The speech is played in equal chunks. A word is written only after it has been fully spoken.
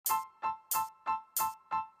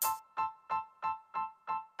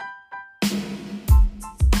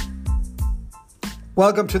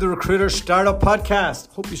Welcome to the Recruiter Startup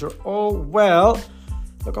Podcast. Hope you are all well.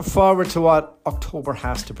 Looking forward to what October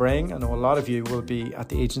has to bring. I know a lot of you will be at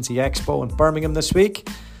the Agency Expo in Birmingham this week.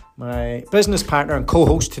 My business partner and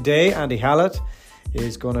co-host today, Andy Hallett,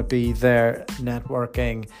 is going to be there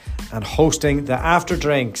networking and hosting the after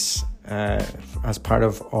drinks as part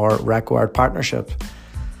of our Required partnership.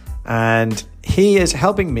 And he is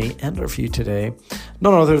helping me interview today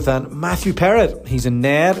none other than Mathew Perrett. He's a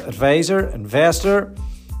NED, advisor, investor,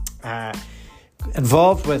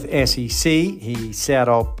 involved with SEC. He set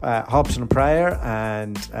up Hobson Prior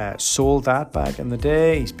and sold that back in the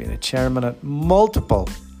day. He's been a chairman at multiple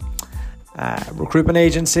recruitment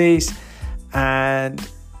agencies, and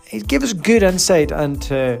he gives us good insight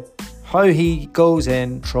into how he goes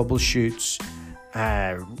in, troubleshoots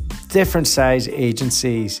different size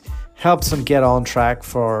agencies, helps them get on track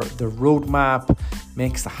for the roadmap,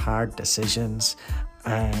 makes the hard decisions.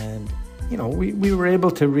 And, you know, we were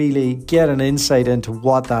able to really get an insight into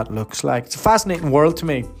what that looks like. It's a fascinating world to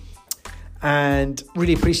me and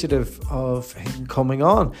really appreciative of him coming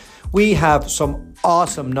on. We have some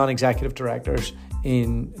awesome non-executive directors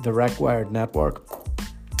in the Required network,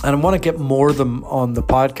 and I want to get more of them on the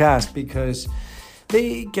podcast because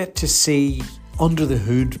they get to see under the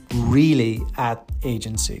hood really at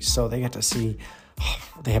agencies. So they get to see,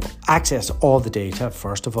 they have access to all the data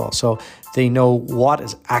first of all, so they know what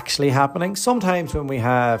is actually happening. Sometimes when we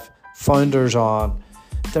have founders on,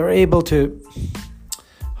 they're able to,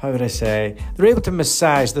 they're able to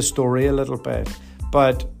massage the story a little bit,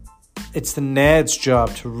 but it's the NED's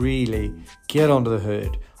job to really get under the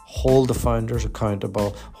hood, hold the founders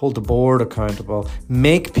accountable, hold the board accountable,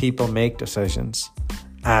 make people make decisions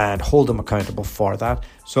and hold them accountable for that.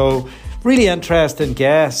 So really interesting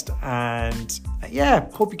guest, and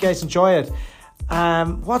yeah, hope you guys enjoy it.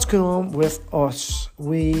 What's going on with us?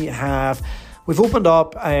 We've opened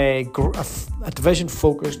up a division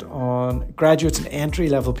focused on graduates and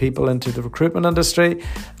entry-level people into the recruitment industry,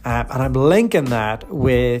 and I'm linking that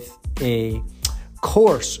with a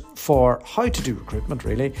course for how to do recruitment,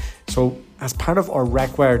 really. So as part of our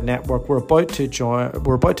Required network, we're about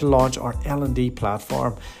to launch our L&D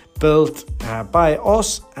platform built by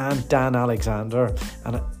us and Dan Alexander,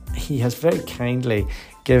 and he has very kindly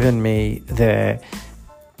given me the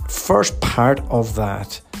first part of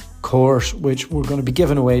that course, which we're going to be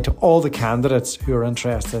giving away to all the candidates who are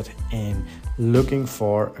interested in looking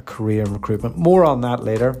for a career in recruitment. More on that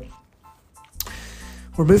later.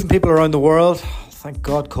 We're moving people around the world. Thank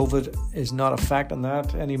God COVID is not affecting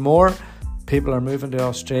that anymore. People are moving to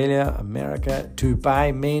Australia, America,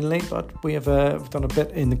 Dubai mainly, but we've done a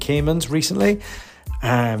bit in the Caymans recently.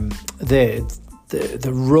 The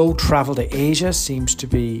road travel to Asia seems to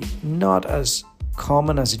be not as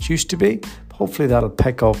common as it used to be. Hopefully that'll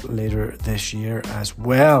pick up later this year as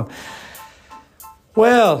well.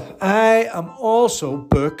 Well, I am also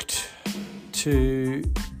booked to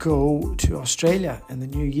go to Australia in the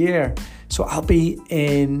new year. So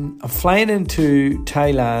I'm flying into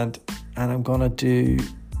Thailand, and I'm going to do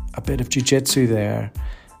a bit of jiu-jitsu there.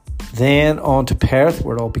 Then on to Perth,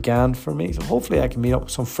 where it all began for me. So hopefully I can meet up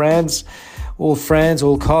with some friends,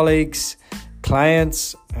 old colleagues,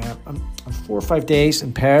 clients. I'm 4 or 5 days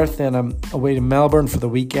in Perth, then I'm away to Melbourne for the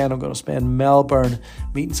weekend. I'm going to spend Melbourne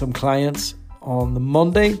meeting some clients on the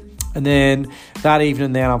Monday. And then that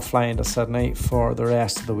evening, I'm flying to Sydney for the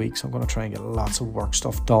rest of the week. So I'm going to try and get lots of work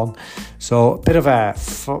stuff done. So a bit of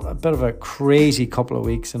a crazy couple of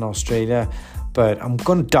weeks in Australia, but I'm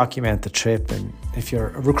going to document the trip. And if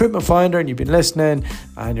you're a recruitment founder and you've been listening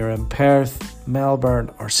and you're in Perth, Melbourne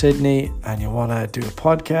or Sydney and you want to do a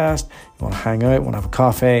podcast, you want to hang out, want to have a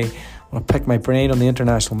coffee, want to pick my brain on the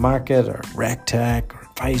international market or rec tech or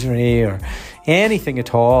advisory or anything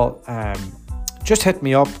at all, just hit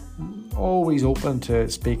me up. Always open to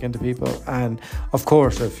speaking to people. And of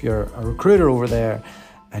course, if you're a recruiter over there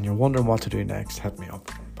and you're wondering what to do next, hit me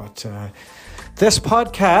up. But this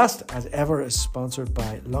podcast, as ever, is sponsored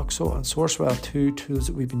by Luxo and Sourcewell, two tools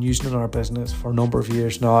that we've been using in our business for a number of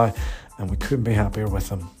years now, and we couldn't be happier with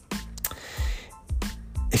them.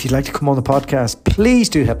 If you'd like to come on the podcast, please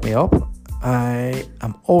do hit me up. I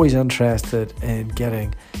am always interested in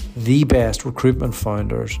getting the best recruitment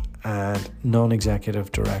founders and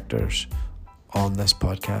non-executive directors on this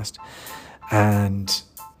podcast. And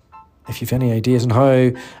if you've any ideas on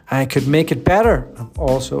how I could make it better, I'm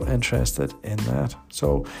also interested in that.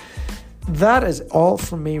 So that is all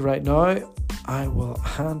from me right now. I will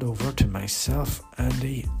hand over to myself,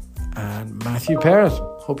 Andy, and Mathew Perrett.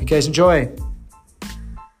 Hope you guys enjoy.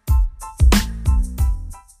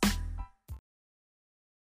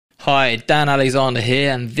 Hi, Dan Alexander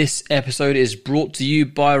here, and this episode is brought to you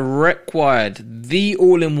by Required, the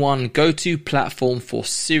all-in-one go-to platform for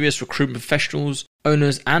serious recruitment professionals,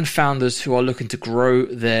 owners, and founders who are looking to grow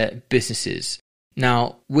their businesses.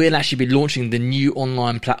 Now, we'll actually be launching the new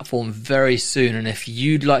online platform very soon, and if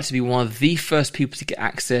you'd like to be one of the first people to get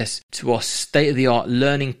access to our state-of-the-art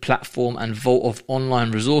learning platform and vault of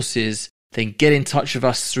online resources, then get in touch with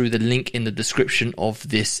us through the link in the description of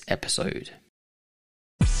this episode.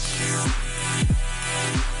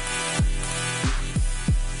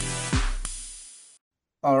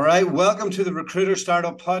 All right, welcome to the Recruiter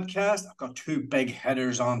Startup Podcast. I've got two big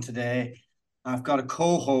headers on today. I've got a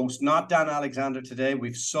co-host, not Dan Alexander today.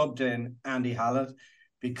 We've subbed in Andy Hallett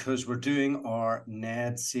because we're doing our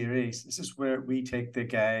NED series. This is where we take the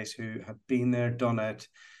guys who have been there, done it,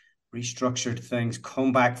 restructured things,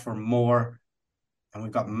 come back for more. And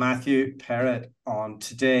we've got Mathew Perrett on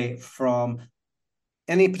today from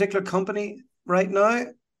any particular company right now?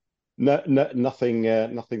 No, nothing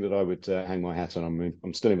that I would hang my hat on.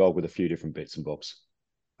 I'm still involved with a few different bits and bobs.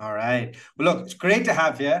 All right. Well, look, it's great to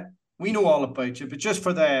have you. We know all about you, but just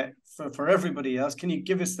for everybody else, can you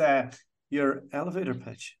give us your elevator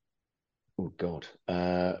pitch? Oh God.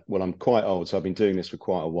 Well, I'm quite old, so I've been doing this for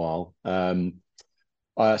quite a while.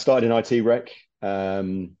 I started in IT rec.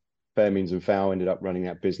 Fair means and foul. Ended up running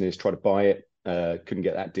that business. Tried to buy it. Couldn't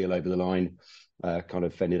get that deal over the line. Kind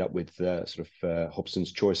of ended up with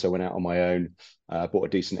Hobson's choice. I went out on my own, bought a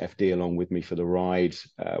decent FD along with me for the ride.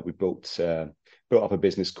 We built up a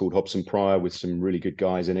business called Hobson Prior with some really good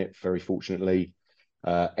guys in it, very fortunately.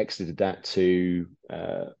 Exited that to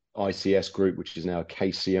ICS Group, which is now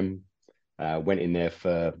KCM. Went in there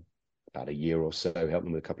for about a year or so, helped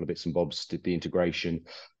them with a couple of bits and bobs, did the integration,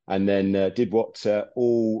 and then did what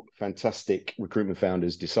all fantastic recruitment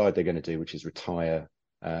founders decide they're going to do, which is retire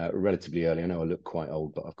relatively early. I know I look quite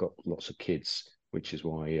old, but I've got lots of kids, which is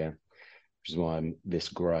why I'm this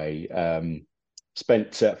grey.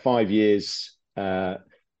 Spent 5 years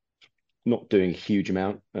not doing a huge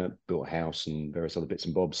amount. Built a house and various other bits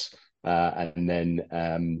and bobs, and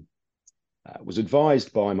then was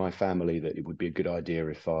advised by my family that it would be a good idea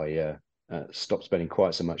if I stopped spending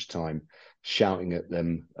quite so much time shouting at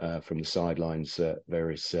them from the sidelines at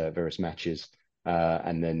various matches,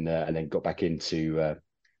 and then got back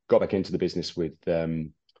into the business with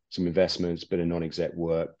some investments, bit of non-exec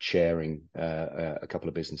work, chairing a couple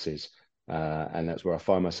of businesses, and that's where I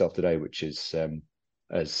find myself today, which is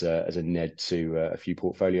as a NED to a few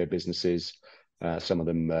portfolio businesses. Some of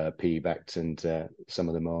them PE backed, and some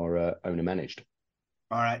of them are owner managed.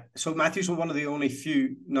 All right. So Matthew's one of the only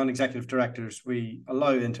few non-executive directors we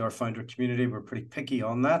allow into our founder community. We're pretty picky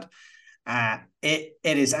on that. It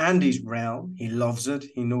is Andy's realm. He loves it.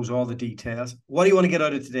 He knows all the details. What do you want to get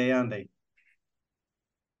out of today, Andy?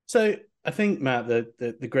 So I think, Matt,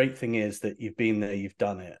 the great thing is that you've been there, you've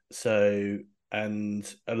done it. So,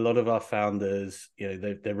 and a lot of our founders,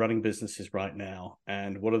 they're running businesses right now.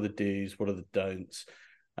 And what are the do's? What are the don'ts?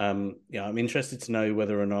 I'm interested to know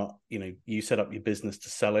whether or not, you set up your business to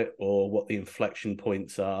sell it, or what the inflection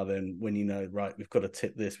points are. Then when right, we've got to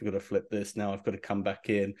tip this, we've got to flip this. Now I've got to come back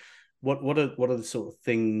in. What are the sort of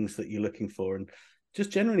things that you're looking for? And just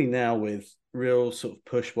generally now with real sort of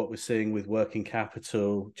push, what we're seeing with working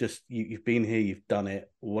capital, just you've been here, you've done it.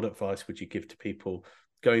 What advice would you give to people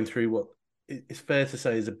going through what it's fair to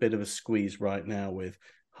say is a bit of a squeeze right now with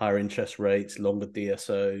higher interest rates, longer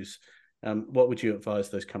DSOs? What would you advise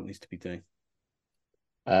those companies to be doing?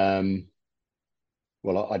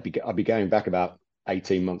 Well, I'd be going back about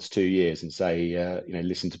 18 months, 2 years, and say,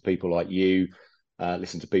 listen to people like you.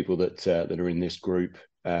 Listen to people that are in this group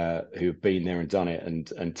who have been there and done it,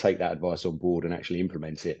 and take that advice on board and actually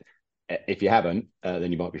implement it. If you haven't,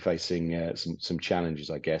 then you might be facing some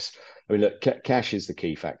challenges, I guess. I mean, look, cash is the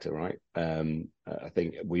key factor, right? I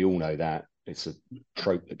think we all know that. It's a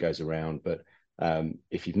trope that goes around, but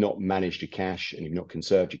if you've not managed your cash and you've not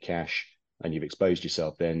conserved your cash and you've exposed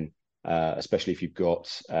yourself, then especially if you've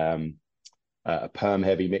got a perm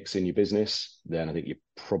heavy mix in your business, then I think you're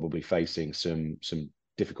probably facing some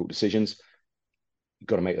difficult decisions. You've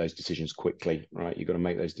got to make those decisions quickly, right? You've got to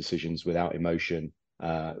make those decisions without emotion.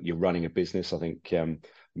 You're running a business. I think it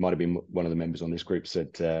might have been one of the members on this group said,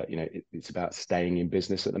 it's about staying in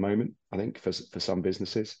business at the moment, I think, for some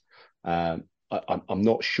businesses. I'm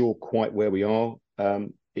not sure quite where we are,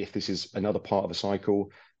 if this is another part of a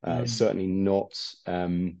cycle. It's certainly not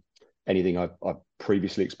anything I've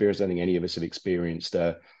previously experienced. I don't think any of us have experienced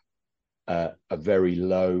a very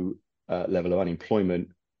low level of unemployment,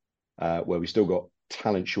 where we still got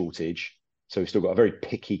talent shortage. So we've still got a very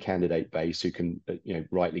picky candidate base who can,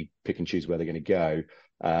 rightly pick and choose where they're going to go.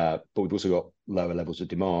 but we've also got lower levels of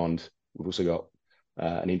demand. We've also got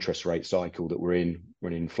an interest rate cycle that we're in. We're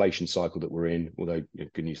in an inflation cycle that we're in, although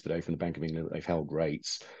good news today from the Bank of England that they've held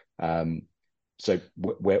rates. So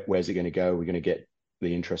where's it going to go? Are we going to get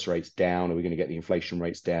the interest rates down? Are we going to get the inflation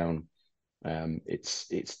rates down?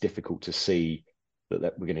 It's difficult to see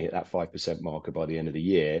that we're going to hit that 5% marker by the end of the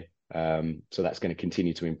year. So that's going to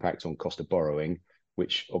continue to impact on cost of borrowing,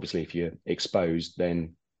 which obviously if you're exposed,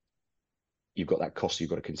 then you've got that cost you've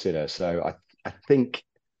got to consider. So I think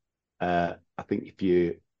if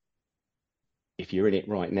you're in it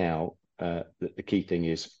right now, the key thing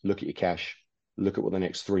is look at your cash, look at what the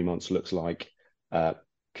next 3 months looks like,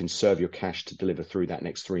 conserve your cash to deliver through that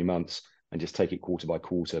next 3 months, and just take it quarter by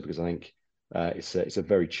quarter, because I think it's a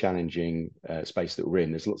very challenging space that we're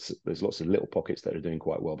in. There's lots of little pockets that are doing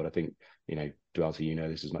quite well, but I think, Duarte,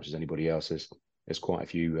 this as much as anybody else, there's quite a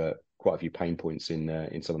few pain points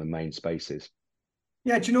in some of the main spaces.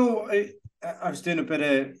 Yeah, I was doing a bit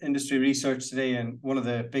of industry research today, and one of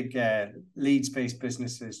the big Leeds-based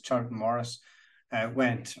businesses, Charlton Morris,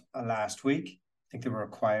 went last week. I think they were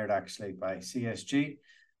acquired actually by CSG.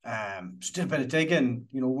 Just did a bit of digging,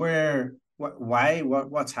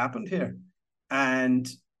 what's happened here, and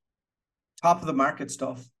top of the market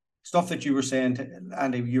stuff that you were saying to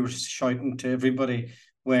Andy, you were shouting to everybody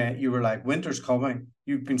when you were like, winter's coming.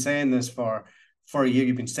 You've been saying this for a year.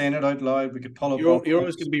 You've been saying it out loud. We could pull up. You're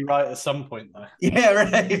always going to be right at some point, though. Yeah,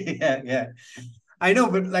 right. Yeah. I know,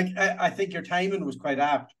 but I think your timing was quite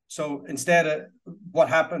apt. So instead of what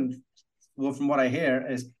happened, well, from what I hear,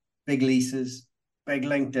 is big leases, big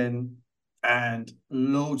LinkedIn, and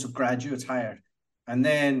loads of graduates hired, and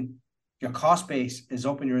then your cost base is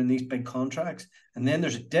up, and you're in these big contracts, and then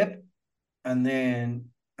there's a dip, and then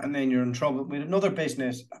you're in trouble with another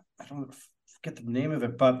business. I don't forget the name of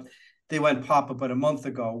it, but they went pop about a month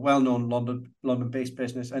ago, well-known London-based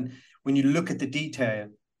business. And when you look at the detail,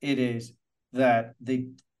 it is that they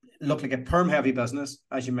look like a perm-heavy business,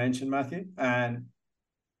 as you mentioned, Mathew. And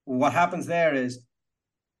what happens there is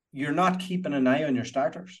you're not keeping an eye on your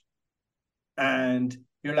starters. And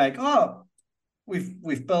you're like, oh,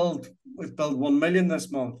 we've billed 1 million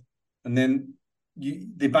this month. And then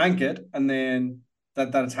they bank it, and then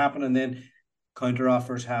that's happened, and then counter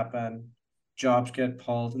offers happen, jobs get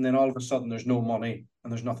pulled, and then all of a sudden there's no money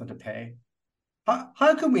and there's nothing to pay.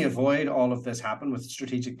 How can we avoid all of this happen with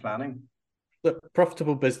strategic planning? Look,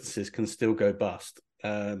 profitable businesses can still go bust.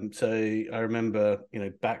 So I remember,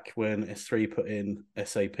 back when S3 put in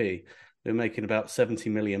SAP, they were making about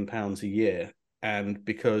 £70 million a year. And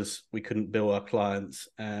because we couldn't bill our clients,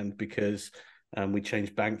 and because we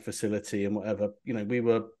changed bank facility and whatever, we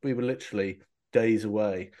were literally days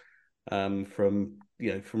away from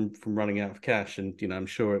running out of cash. And I'm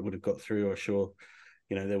sure it would have got through, or sure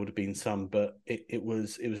there would have been some, but it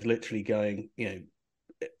was literally going,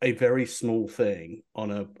 a very small thing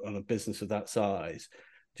on a business of that size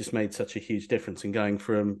just made such a huge difference. And going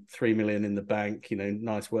from 3 million in the bank,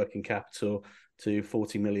 nice working capital, to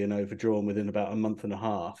 40 million overdrawn within about a month and a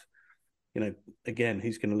half, again,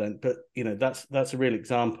 who's going to lend? But that's a real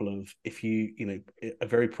example of if a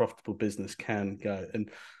very profitable business can go. And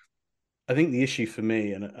I think the issue for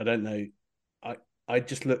me, and I don't know, I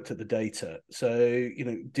just looked at the data. So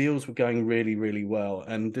deals were going really, really well,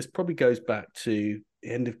 and this probably goes back to the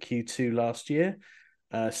end of Q2 last year,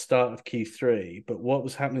 start of Q3. But what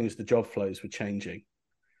was happening is the job flows were changing.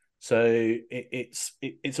 So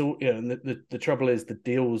it's all, and the trouble is the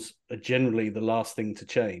deals are generally the last thing to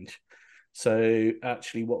change. So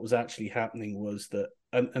actually what was actually happening was that,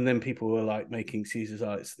 and then people were like making excuses,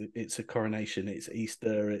 it's a coronation, it's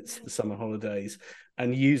Easter, it's the summer holidays,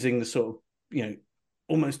 and using the sort of,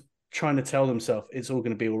 almost trying to tell themselves it's all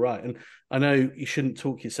going to be all right. And I know you shouldn't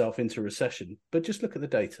talk yourself into recession, but just look at the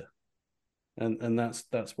data. And that's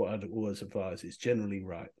what I'd always advise. It's generally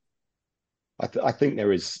right. I think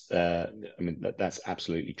there is. That's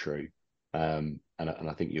absolutely true, and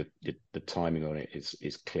I think the timing on it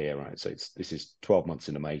is clear, right? So this is 12 months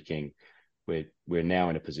in the making. We're now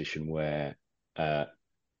in a position where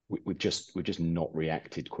we've just not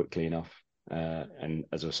reacted quickly enough. And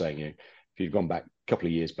as I was saying, if you've gone back a couple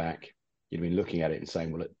of years back, you'd been looking at it and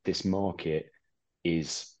saying, well, look, this market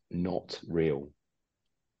is not real.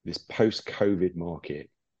 This post-COVID market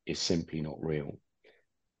is simply not real.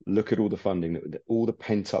 Look at all the funding, all the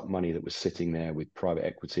pent-up money that was sitting there with private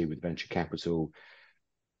equity, with venture capital,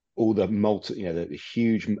 all the the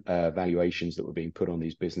huge valuations that were being put on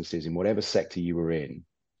these businesses in whatever sector you were in,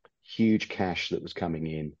 huge cash that was coming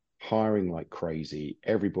in, hiring like crazy,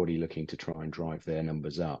 everybody looking to try and drive their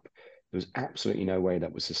numbers up. There was absolutely no way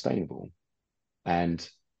that was sustainable. And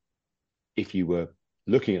if you were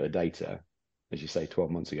looking at the data, as you say,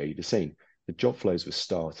 12 months ago, you'd have seen the job flows were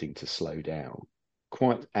starting to slow down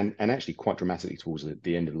quite, and actually quite dramatically towards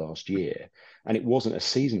the end of last year. And it wasn't a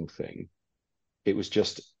seasonal thing. It was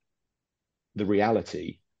just the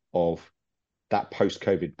reality of that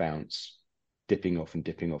post-COVID bounce dipping off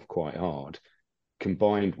quite hard,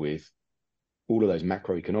 combined with all of those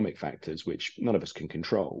macroeconomic factors, which none of us can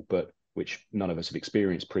control, but which none of us have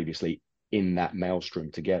experienced previously in that maelstrom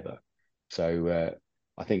together. So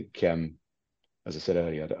I think, as I said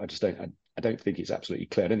earlier, I don't think it's absolutely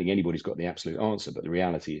clear. I don't think anybody's got the absolute answer, but the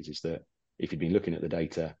reality is that if you'd been looking at the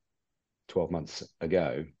data 12 months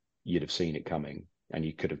ago, you'd have seen it coming, and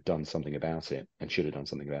you could have done something about it, and should have done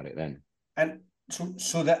something about it then. And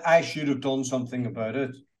so that I should have done something about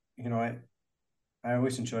it. You know, I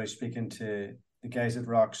always enjoy speaking to the guys at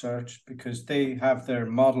Rock Search, because they have their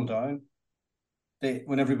model down.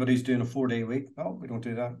 When everybody's doing a 4-day week, no, we don't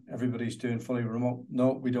do that. Everybody's doing fully remote,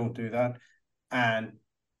 no, we don't do that. And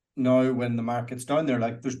now when the market's down, they're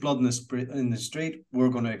like, there's blood in the street, we're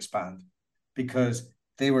going to expand, because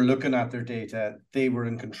they were looking at their data, they were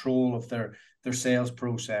in control of their sales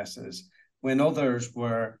processes, when others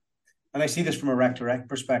were, and I see this from a rec-to-rec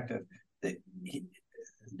perspective,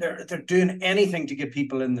 they're doing anything to get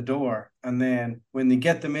people in the door, and then when they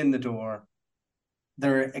get them in the door,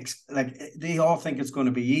 they're like, they all think it's going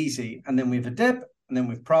to be easy, and then we have a dip, and then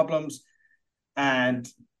we have problems. And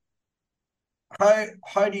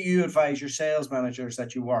how do you advise your sales managers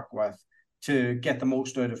that you work with to get the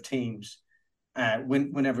most out of teams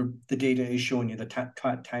whenever the data is showing you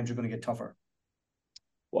that times are going to get tougher?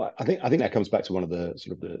 Well, I think that comes back to one of the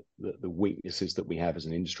sort of the weaknesses that we have as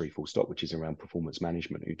an industry, full stop, which is around performance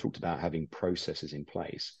management. You talked about having processes in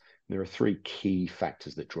place. There are 3 key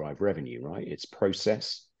factors that drive revenue, right? It's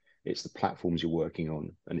process, it's the platforms you're working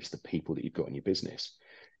on, and it's the people that you've got in your business.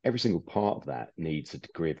 Every single part of that needs a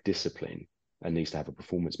degree of discipline and needs to have a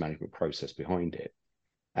performance management process behind it.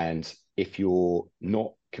 And if you're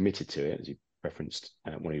not committed to it, as you referenced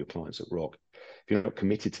one of your clients at Rock, if you're not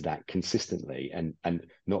committed to that consistently and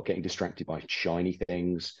not getting distracted by shiny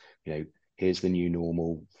things, here's the new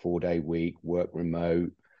normal, 4-day week, work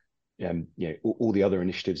remote, all the other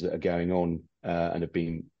initiatives that are going on and have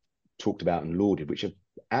been talked about and lauded, which are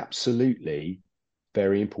absolutely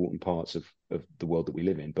very important parts of the world that we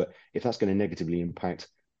live in. But if that's going to negatively impact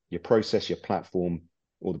your process, your platform,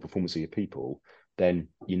 or the performance of your people, then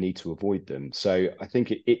you need to avoid them. So I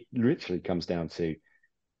think it literally comes down to,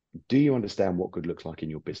 do you understand what good looks like in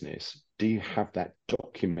your business? Do you have that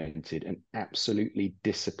documented and absolutely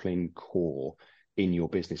disciplined core in your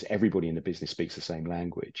business? Everybody in the business speaks the same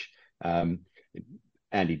language.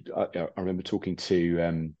 Andy, I remember talking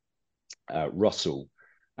to Russell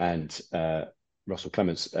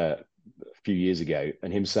Clements a few years ago,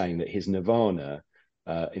 and him saying that his nirvana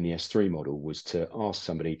in the S3 model was to ask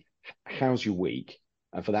somebody, how's your week?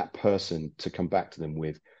 And for that person to come back to them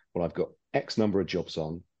with, well, I've got X number of jobs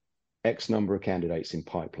on, X number of candidates in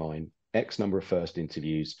pipeline, X number of first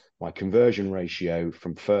interviews, my conversion ratio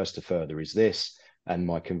from first to further is this, and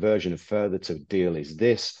my conversion of further to deal is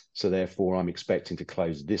this, so therefore I'm expecting to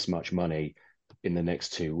close this much money in the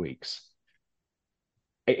next 2 weeks.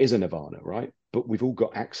 It is a nirvana, right? But we've all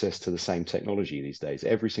got access to the same technology these days.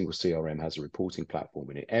 Every single CRM has a reporting platform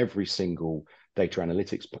in it. Every single data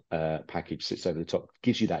analytics package sits over the top,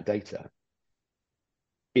 gives you that data.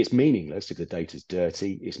 It's meaningless if the data's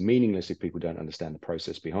dirty. It's meaningless if people don't understand the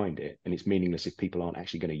process behind it. And it's meaningless if people aren't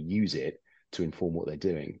actually going to use it to inform what they're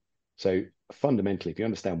doing. So fundamentally, if you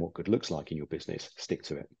understand what good looks like in your business, stick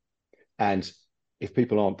to it. And if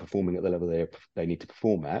people aren't performing at the level they need to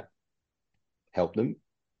perform at, help them,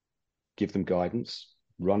 give them guidance,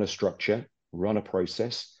 run a structure, run a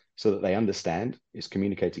process so that they understand, it's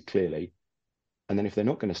communicated clearly. And then if they're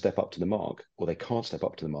not going to step up to the mark, or they can't step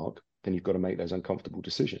up to the mark, then you've got to make those uncomfortable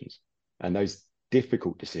decisions. And those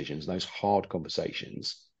difficult decisions, those hard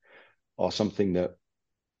conversations, are something that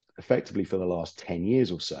effectively for the last 10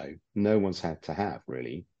 years or so, no one's had to have,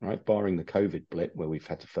 really, right? Barring the COVID blip where we've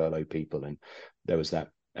had to furlough people and there was that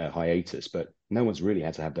hiatus, but no one's really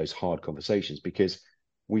had to have those hard conversations because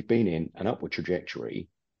we've been in an upward trajectory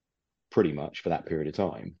pretty much for that period of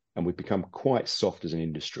time. And we've become quite soft as an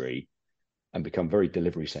industry and become very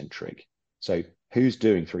delivery centric. So who's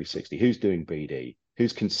doing 360? Who's doing BD?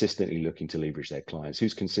 Who's consistently looking to leverage their clients?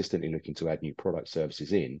 Who's consistently looking to add new product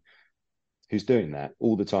services in? Who's doing that?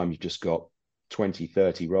 All the time you've just got 20,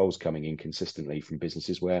 30 roles coming in consistently from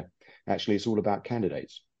businesses where actually it's all about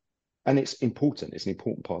candidates. And it's important. It's an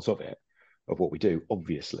important part of it, of what we do,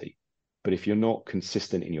 obviously. But if you're not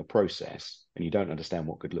consistent in your process and you don't understand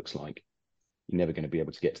what good looks like, you're never going to be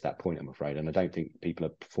able to get to that point, I'm afraid. And I don't think people are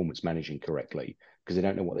performance managing correctly because they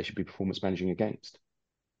don't know what they should be performance managing against.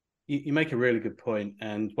 You make a really good point.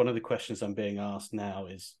 And one of the questions I'm being asked now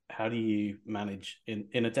is, how do you manage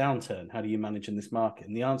in a downturn? How do you manage in this market?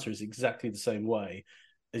 And the answer is exactly the same way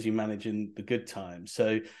as you manage in the good times.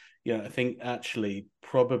 So, I think actually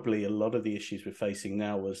probably a lot of the issues we're facing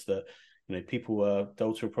now was that, people were,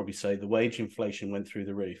 Dalton will probably say, the wage inflation went through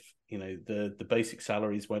the roof. The basic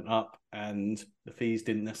salaries went up and the fees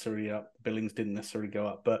didn't necessarily up, billings didn't necessarily go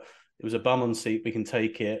up, but it was a bum on seat. We can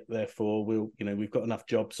take it. Therefore, we've got enough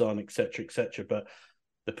jobs on, et cetera, et cetera. But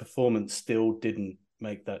the performance still didn't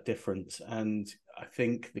make that difference. And I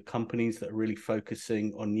think the companies that are really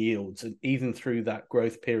focusing on yields, and even through that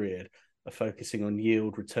growth period, are focusing on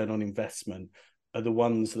yield, return on investment, are the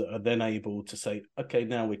ones that are then able to say, okay,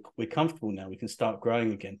 now we're comfortable now, we can start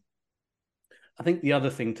growing again. I think the other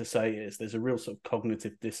thing to say is there's a real sort of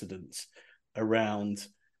cognitive dissonance around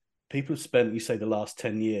people have spent, you say, the last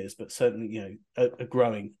 10 years, but certainly,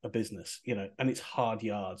 growing a business, and it's hard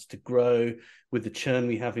yards to grow with the churn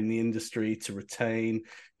we have in the industry, to retain,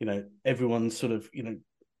 everyone sort of,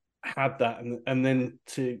 had that. And then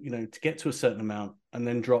to get to a certain amount and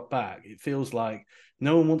then drop back, it feels like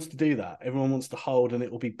no one wants to do that. Everyone wants to hold and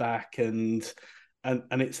it will be back. And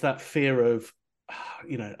it's that fear of,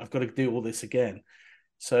 I've got to do all this again.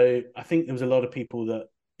 So I think there was a lot of people that,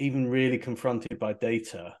 even really confronted by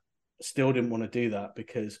data, still didn't want to do that,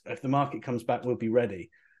 because if the market comes back, we'll be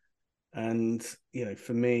ready. And,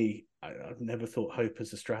 for me, I've never thought hope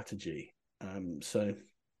as a strategy.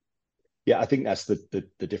 Yeah, I think that's the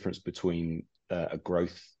difference between a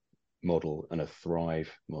growth model and a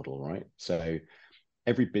thrive model, right? So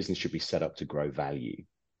every business should be set up to grow value.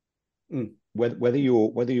 Whether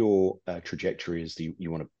your trajectory is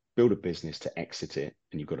you want to build a business to exit it,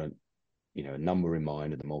 and you've got a number in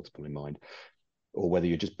mind and the multiple in mind, or whether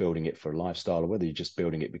you're just building it for a lifestyle, or whether you're just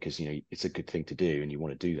building it because it's a good thing to do and you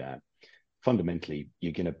want to do that, fundamentally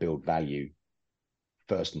you're going to build value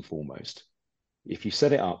first and foremost. If you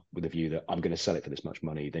set it up with a view that I'm going to sell it for this much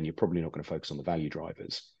money, then you're probably not going to focus on the value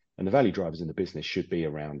drivers. And the value drivers in the business should be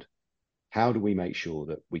around, how do we make sure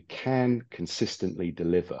that we can consistently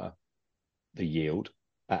deliver the yield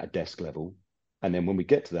at a desk level? And then when we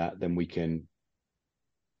get to that, then we can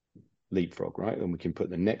leapfrog, right? And we can put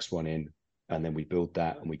the next one in, and then we build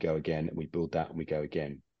that and we go again, and we build that and we go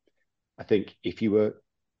again. I think if you were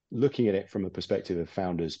looking at it from a perspective of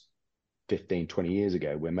founders 15, 20 years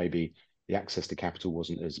ago, where maybe the access to capital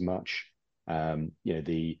wasn't as much,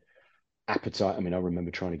 the appetite. I mean, I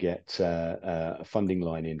remember trying to get a funding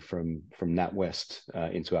line in from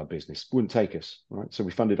NatWest into our business. Wouldn't take us, right? So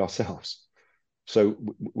we funded ourselves. So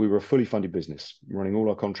we were a fully funded business, running all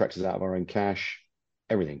our contractors out of our own cash,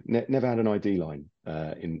 everything. Never had an ID line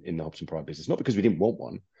in the Hobson Prior business. Not because we didn't want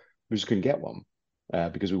one, we just couldn't get one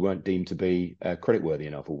because we weren't deemed to be creditworthy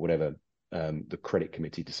enough, or whatever the credit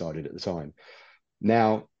committee decided at the time.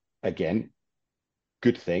 Now, again,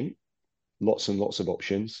 good thing, lots and lots of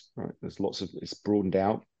options, right? It's broadened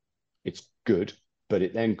out, it's good, but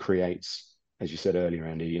it then creates, as you said earlier,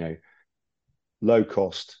 Andy, low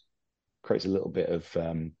cost, creates a little bit of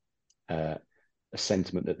a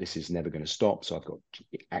sentiment that this is never going to stop. So I've got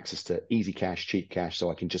access to easy cash, cheap cash,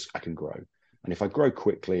 so I can grow. And if I grow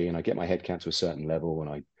quickly and I get my headcount to a certain level,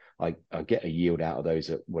 and I get a yield out of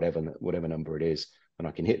those at whatever number it is, and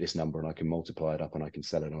I can hit this number and I can multiply it up and I can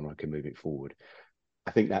sell it on, I can move it forward.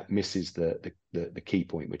 I think that misses the key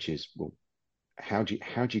point, which is, well, how do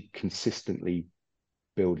you consistently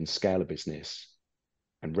build and scale a business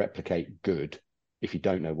and replicate good if you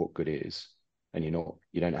don't know what good is, and you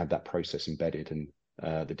don't have that process embedded and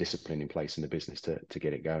the discipline in place in the business to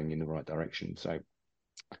get it going in the right direction. So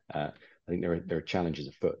I think there are challenges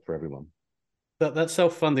afoot for everyone. That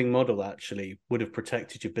self-funding model actually would have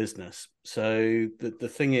protected your business. So the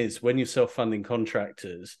thing is, when you're self-funding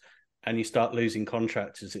contractors and you start losing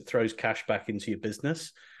contractors, it throws cash back into your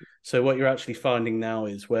business. So what you're actually finding now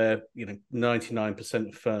is where 99%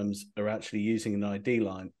 of firms are actually using an ID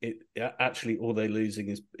line. It actually, all they're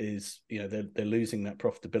losing is they're losing that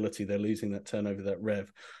profitability, they're losing that turnover, that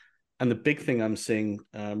rev. And the big thing I'm seeing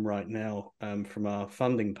right now from our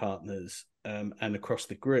funding partners and across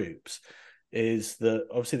the groups is that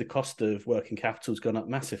obviously the cost of working capital has gone up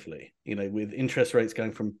massively, with interest rates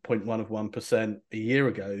going from 0.1% a year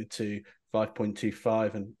ago to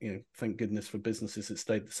 5.25, and thank goodness for businesses it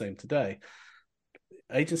stayed the same today.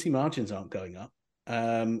 Agency margins aren't going up,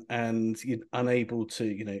 and you're unable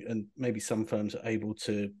to, and maybe some firms are able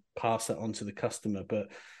to pass that on to the customer, but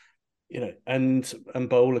and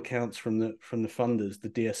by all accounts from the funders, the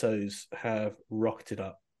DSOs have rocketed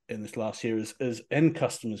up in this last year as end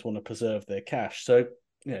customers want to preserve their cash. So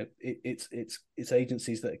it's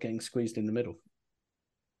agencies that are getting squeezed in the middle.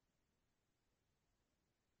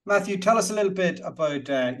 Mathew, tell us a little bit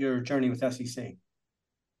about your journey with SEC.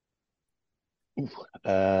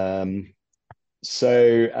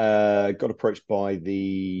 Got approached by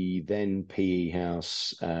the then PE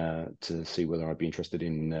house to see whether I'd be interested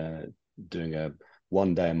in doing a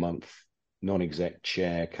 1 day a month non-exec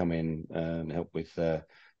chair, come in and help with a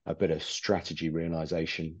bit of strategy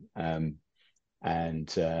realization. And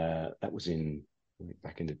that was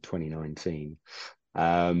back into 2019.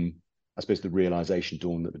 I suppose the realization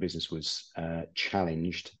dawned that the business was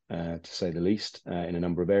challenged, to say the least, in a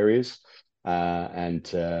number of areas.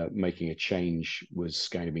 And making a change was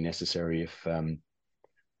going to be necessary if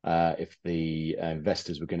the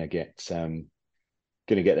investors were going to get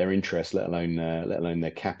their interest, let alone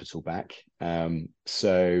their capital back.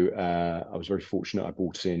 So I was very fortunate. I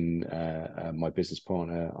brought in my business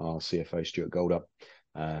partner, our CFO, Stuart Goldup,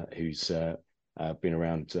 who's been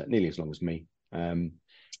around nearly as long as me.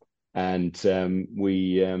 And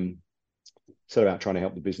we set about trying to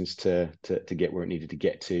help the business to get where it needed to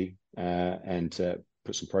get to, and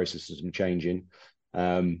put some processes and change in.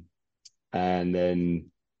 And then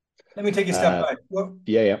let me take a step back.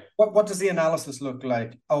 What does the analysis look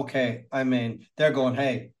like? Okay, I mean, they're going,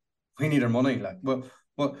 hey, we need our money. Like, well,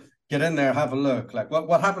 get in there, have a look. Like,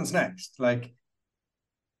 what happens next? Like,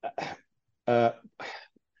 what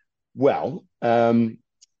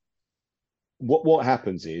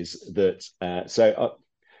happens is that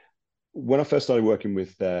when I first started working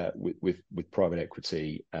with private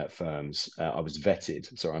equity firms, I was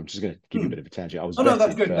vetted. Sorry, I'm just going to give you a bit of a tangent. I was vetted. No,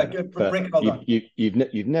 that's good. Break it all down.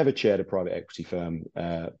 You've never chaired a private equity firm,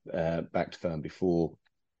 backed firm before.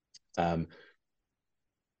 Are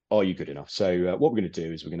you good enough? So what we're going to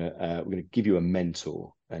do is we're going to give you a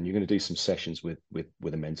mentor, and you're going to do some sessions with a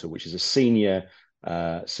mentor, which is a senior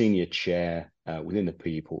chair within the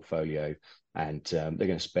PE portfolio, and they're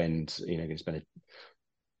going to spend a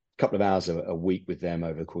couple of hours a week with them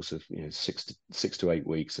over the course of 6 to 8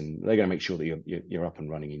 weeks, and they're going to make sure that you're up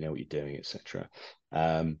and running, you know what you're doing, etc.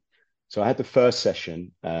 So I had the first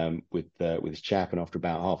session with this chap, and after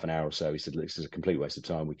about half an hour or so, he said, "This is a complete waste of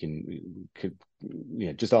time. We could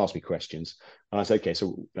just ask me questions." And I said, "Okay,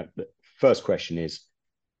 so the first question is,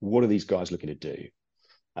 what are these guys looking to do?"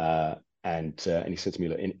 And he said to me,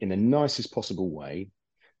 "Look, in the nicest possible way,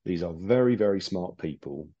 these are very, very smart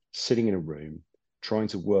people sitting in a room trying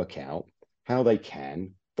to work out how they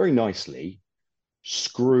can very nicely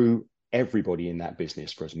screw everybody in that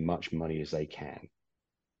business for as much money as they can."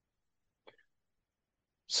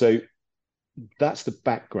 So that's the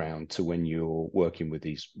background to when you're working with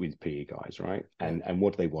PE guys, right? And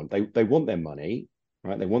what do they want? They want their money,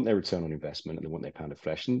 right? They want their return on investment, and they want their pound of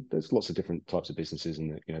flesh. And there's lots of different types of businesses,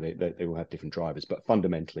 and they will have different drivers, but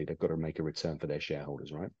fundamentally they've got to make a return for their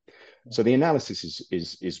shareholders, right? Yeah. So the analysis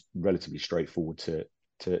is relatively straightforward to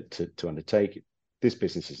undertake. This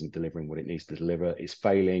business isn't delivering what it needs to deliver. It's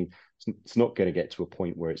failing. It's not going to get to a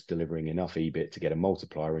point where it's delivering enough EBIT to get a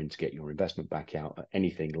multiplier in to get your investment back out at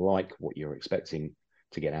anything like what you're expecting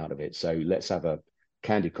to get out of it. So let's have a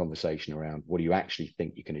candid conversation around what do you actually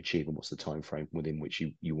think you can achieve, and what's the time frame within which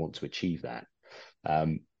you want to achieve that.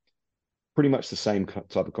 Pretty much the same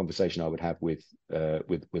type of conversation I would have with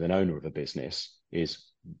an owner of a business is,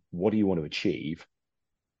 what do you want to achieve,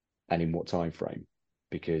 and in what time frame?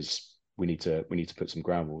 Because we need to put some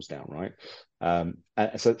ground rules down, right?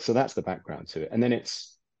 So that's the background to it, and then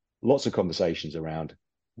it's lots of conversations around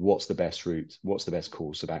what's the best route, what's the best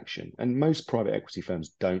course of action. And most private equity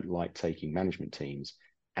firms don't like taking management teams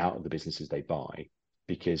out of the businesses they buy,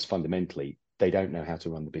 because fundamentally they don't know how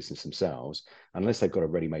to run the business themselves. Unless they've got a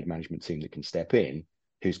ready-made management team that can step in,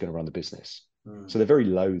 who's going to run the business? So they're very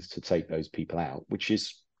loath to take those people out, which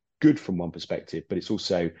is good from one perspective, but it's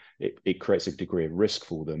also it creates a degree of risk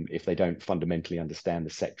for them if they don't fundamentally understand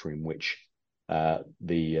the sector in which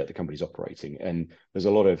the company's operating. And there's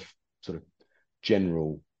a lot of sort of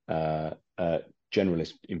generalist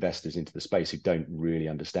investors into the space who don't really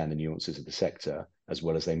understand the nuances of the sector as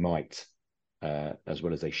well as they might, as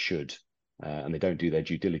well as they should, and they don't do their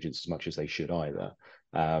due diligence as much as they should either,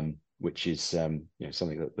 which is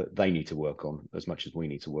something that they need to work on as much as we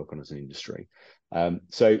need to work on as an industry.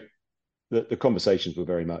 So the conversations were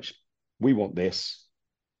very much, we want this.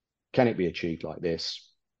 Can it be achieved like this?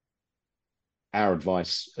 Our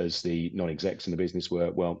advice as the non-execs in the business were,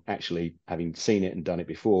 well, actually, having seen it and done it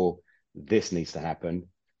before, this needs to happen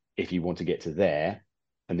if you want to get to there,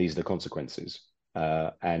 and these are the consequences.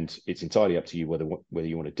 And it's entirely up to you whether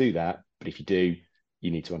you want to do that. But if you do,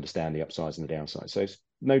 you need to understand the upsides and the downsides. So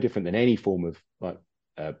no different than any form of like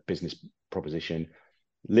business proposition,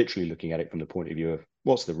 literally looking at it from the point of view of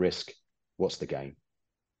what's the risk, what's the gain,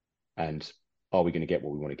 and are we going to get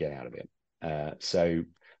what we want to get out of it? So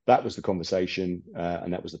that was the conversation,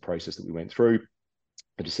 and that was the process that we went through.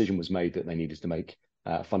 A decision was made that they needed to make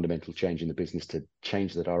a fundamental change in the business to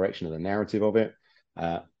change the direction of the narrative of it.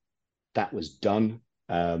 That was done.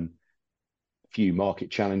 Few market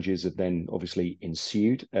challenges have then obviously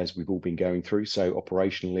ensued as we've all been going through. So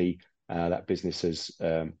operationally, that business has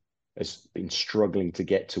been struggling to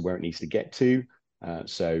get to where it needs to get to.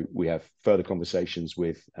 So we have further conversations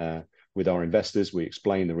with our investors. We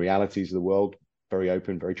explain the realities of the world, very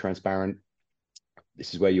open, very transparent.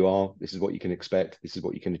 This is where you are. This is what you can expect. This is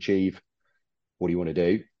what you can achieve. What do you want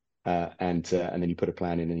to do? And then you put a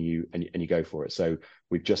plan in and you go for it. So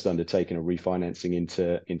we've just undertaken a refinancing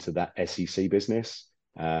into that SEC business.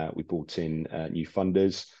 We brought in new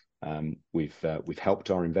funders. We've helped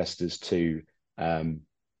our investors to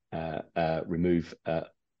remove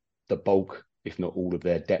the bulk, if not all, of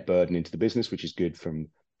their debt burden into the business, which is good from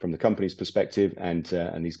the company's perspective. And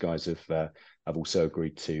these guys have also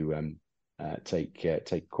agreed to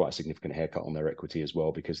take quite a significant haircut on their equity as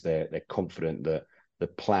well, because they're confident that the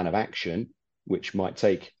plan of action, which might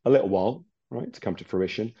take a little while, right, to come to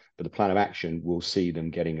fruition, but the plan of action will see them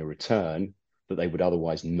getting a return that they would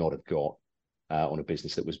otherwise not have got on a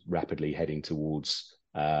business that was rapidly heading towards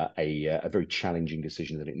a very challenging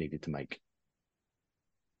decision that it needed to make.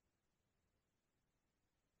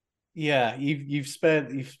 Yeah, you've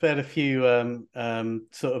spared a few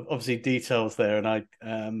sort of obviously details there,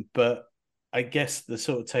 and but I guess the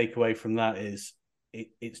sort of takeaway from that is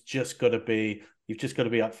it's just got to be, you've just got to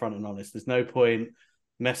be upfront and honest. There's no point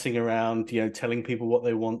messing around, telling people what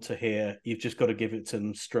they want to hear. You've just got to give it to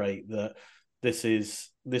them straight that this is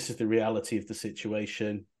the reality of the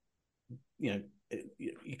situation. You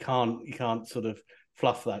can't sort of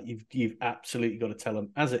fluff that. You've absolutely got to tell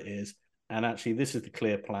them as it is. And actually, this is the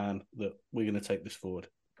clear plan that we're going to take this forward.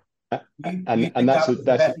 And that's the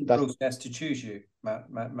vetting process to choose you,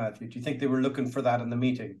 Mathew. Do you think they were looking for that in the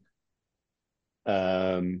meeting?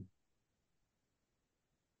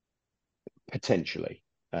 Potentially.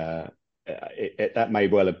 That may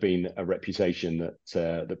well have been a reputation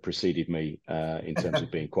that preceded me in terms of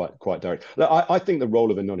being quite direct. Look, I think the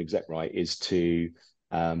role of a non-exec, right, is to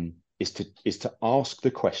ask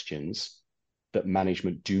the questions that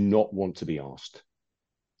management do not want to be asked.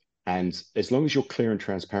 And as long as you're clear and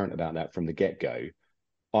transparent about that from the get-go,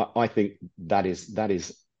 I think that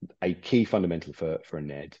is a key fundamental for a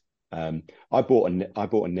NED. I bought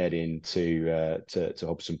a NED into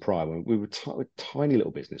Hobson Prior when we were a tiny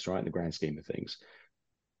little business, right, in the grand scheme of things.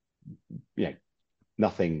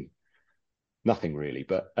 Nothing really,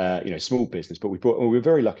 but small business. But we were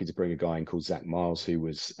very lucky to bring a guy in called Zach Miles, who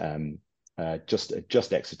was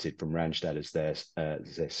just exited from Randstad as their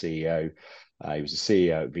CEO. He was a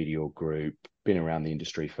CEO at VDO Group, been around the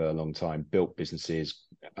industry for a long time, built businesses,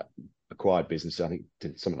 acquired businesses. I think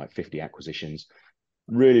did something like 50 acquisitions.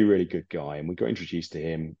 Really, really good guy. And we got introduced to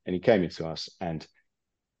him, and he came into us, and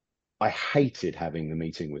I hated having the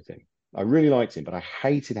meeting with him. I really liked him, but I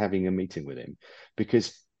hated having a meeting with him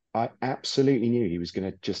because I absolutely knew he was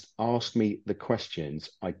going to just ask me the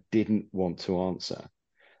questions I didn't want to answer.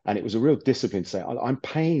 And it was a real discipline to say, I'm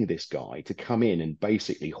paying this guy to come in and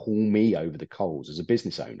basically haul me over the coals as a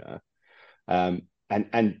business owner, and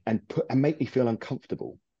make me feel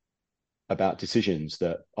uncomfortable about decisions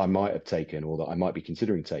that I might have taken or that I might be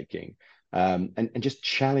considering taking, and just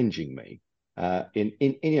challenging me in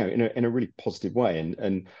a really positive way.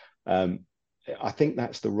 And I think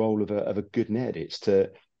that's the role of a good NED. It's to,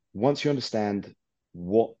 once you understand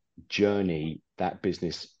what journey that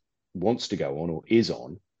business wants to go on or is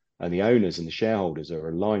on, and the owners and the shareholders are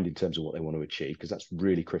aligned in terms of what they want to achieve, because that's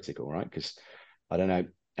really critical, right? Because I don't know,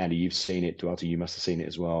 Andy, you've seen it. Duarte, you must have seen it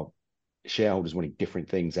as well. Shareholders wanting different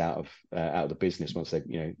things out of the business once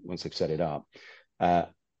they've set it up. I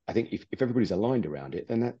think if everybody's aligned around it,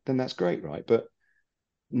 then that's great, right? But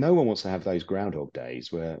no one wants to have those Groundhog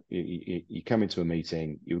Days where you come into a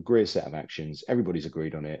meeting, you agree a set of actions, everybody's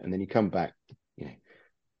agreed on it, and then you come back,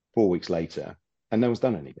 4 weeks later, and no one's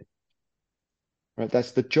done anything. Right?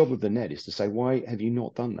 That's the job of the NED, is to say, why have you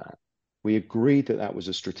not done that? We agreed that was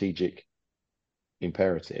a strategic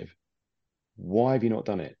imperative. Why have you not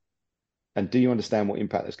done it? And do you understand what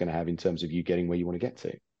impact that's going to have in terms of you getting where you want to get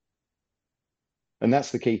to? And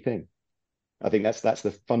that's the key thing. I think that's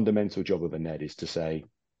the fundamental job of a NED, is to say,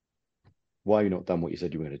 why have you not done what you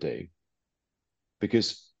said you were going to do?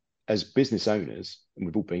 Because as business owners, and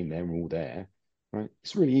we've all been there and we're all there, right?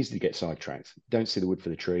 It's really easy to get sidetracked. Don't see the wood for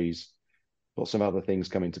the trees. lots of other things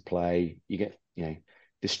come into play. You get,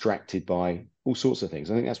 distracted by all sorts of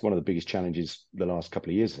things. I think that's one of the biggest challenges the last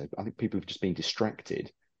couple of years. I think people have just been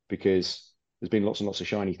distracted because there's been lots and lots of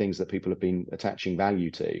shiny things that people have been attaching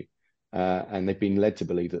value to. And they've been led to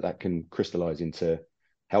believe that can crystallize into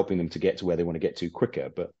helping them to get to where they want to get to quicker.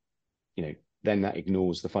 But, then that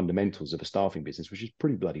ignores the fundamentals of a staffing business, which is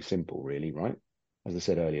pretty bloody simple, really, right? As I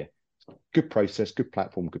said earlier, good process, good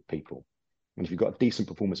platform, good people. And if you've got a decent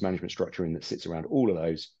performance management structure in that sits around all of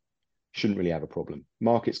those, shouldn't really have a problem.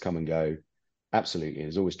 Markets come and go. Absolutely.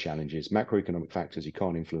 There's always challenges. Macroeconomic factors, you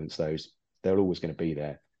can't influence those. They're always going to be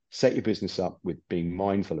there. Set your business up with being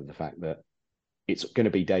mindful of the fact that it's going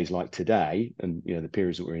to be days like today and, the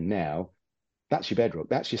periods that we're in now. That's your bedrock.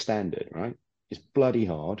 That's your standard, right? It's bloody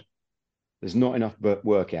hard. There's not enough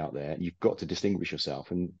work out there. You've got to distinguish yourself.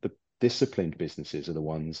 And the disciplined businesses are the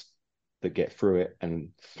ones that get through it and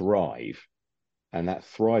thrive. And that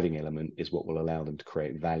thriving element is what will allow them to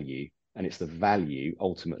create value. And it's the value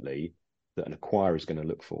ultimately that an acquirer is going to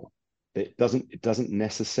look for. It doesn't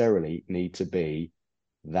necessarily need to be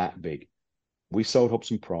that big. We sold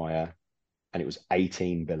Hobson Prior and it was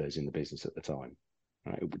 18 billers in the business at the time.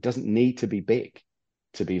 Right? It doesn't need to be big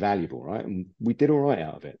to be valuable, right? And we did all right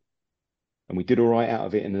out of it. And we did all right out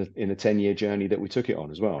of it in a 10-year journey that we took it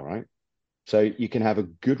on as well, right? So you can have a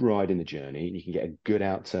good ride in the journey and you can get a good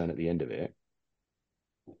outturn at the end of it.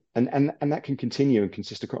 And that can continue and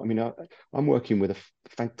consist across. I mean, I'm working with a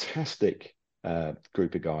fantastic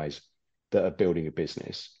group of guys that are building a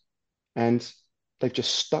business, and they've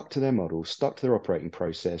just stuck to their model, stuck to their operating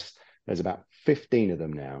process. There's about 15 of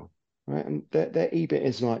them now, right? And their EBIT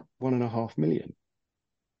is like 1.5 million.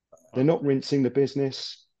 They're not rinsing the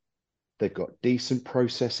business. They've got decent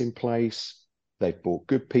process in place. They've brought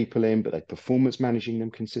good people in, but they're performance managing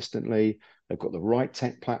them consistently. They've got the right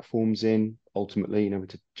tech platforms in, ultimately,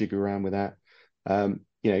 to jigger around with that.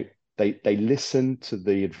 They listen to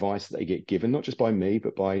the advice that they get given, not just by me,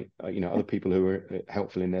 but by, other people who are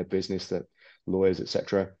helpful in their business, that lawyers,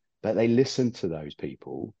 etc. But they listen to those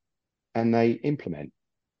people and they implement.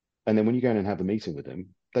 And then when you go in and have a meeting with them,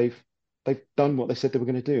 they've done what they said they were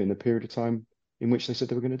going to do in the period of time in which they said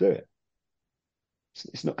they were going to do it.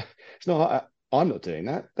 It's not I'm not doing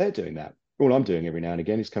that. They're doing that. All I'm doing every now and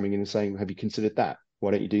again is coming in and saying, have you considered that?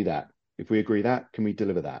 Why don't you do that? If we agree that, can we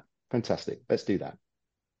deliver that? Fantastic. Let's do that.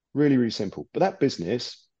 Really, really simple. But that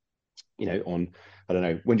business, on, I don't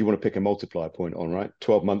know, when do you want to pick a multiplier point on, right?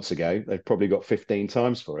 12 months ago, they've probably got 15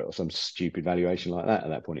 times for it or some stupid valuation like that at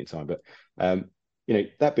that point in time. But,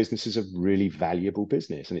 that business is a really valuable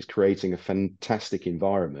business and it's creating a fantastic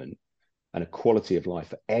environment and a quality of life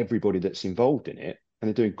for everybody that's involved in it. And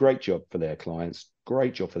they're doing a great job for their clients,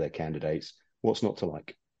 great job for their candidates. What's not to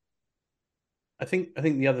like? I think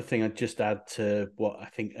the other thing I'd just add to what I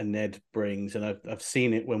think a NED brings, and I've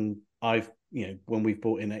seen it when when we've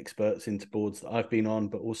brought in experts into boards that I've been on,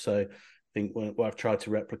 but also I think what I've tried to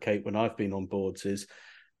replicate when I've been on boards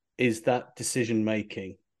is that decision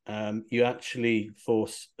making. You actually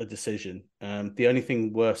force a decision. The only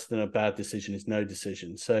thing worse than a bad decision is no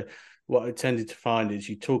decision. So what I tended to find is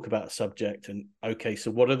you talk about a subject and, okay,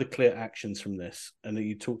 so what are the clear actions from this? And then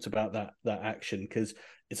you talked about that action, because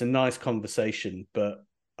it's a nice conversation, but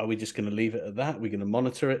are we just going to leave it at that? Are we going to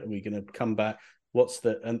monitor it? Are we going to come back?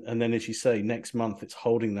 And then, as you say, next month, it's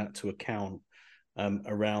holding that to account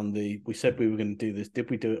around we said we were going to do this. Did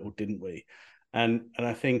we do it or didn't we? And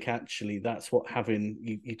I think actually that's what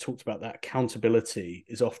having, you talked about that accountability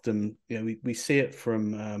is often, we see it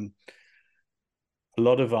from a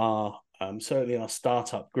lot of our, certainly our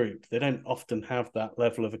startup group, they don't often have that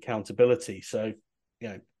level of accountability. So,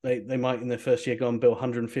 they might in their first year go and bill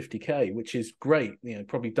 150K, which is great,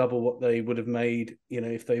 probably double what they would have made,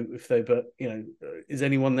 if they, but, is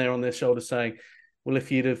anyone there on their shoulder saying, well,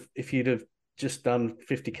 if you'd have just done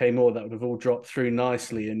 50K more, that would have all dropped through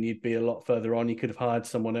nicely and you'd be a lot further on. You could have hired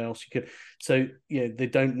someone else. So they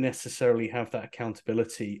don't necessarily have that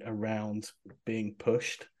accountability around being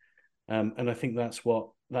pushed. And I think that's what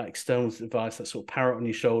that external advice, that sort of parrot on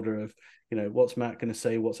your shoulder of, what's Matt going to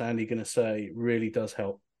say, what's Andy going to say, really does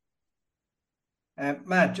help.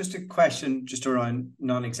 Matt, just a question just around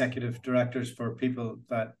non-executive directors for people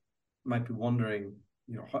that might be wondering,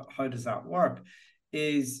 how does that work?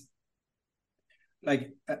 Is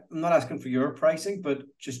like, I'm not asking for your pricing, but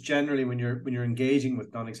just generally when you're engaging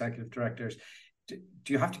with non-executive directors, do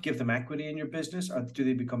you have to give them equity in your business, or do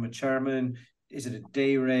they become a chairman? Is it a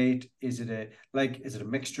day rate? Is it a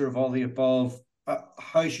mixture of all the above?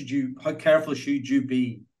 How careful should you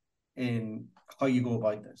be in how you go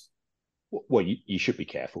about this? Well, you should be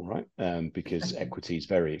careful, right? Because equity is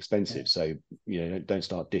very expensive. So don't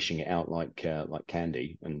start dishing it out like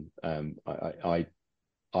candy. And I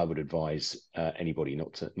would advise anybody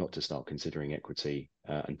not to start considering equity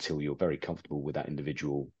until you're very comfortable with that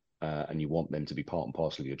individual, and you want them to be part and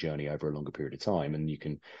parcel of your journey over a longer period of time, and you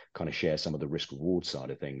can kind of share some of the risk reward side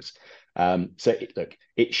of things. Look,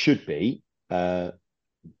 it should be for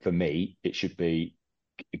me, it should be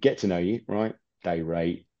get to know you, right? Day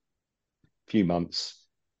rate, few months,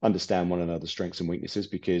 understand one another's strengths and weaknesses,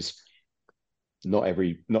 because not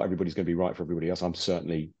everybody's going to be right for everybody else. I'm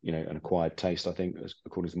certainly, an acquired taste, I think,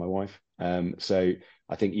 according to my wife. So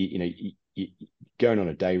I think you going on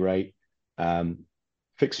a day rate,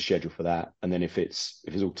 fix a schedule for that, and then if it's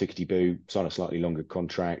all tickety boo, sign a slightly longer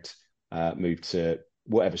contract, move to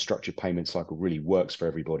whatever structured payment cycle really works for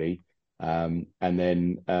everybody, and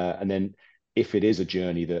then if it is a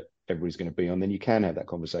journey that everybody's going to be on, then you can have that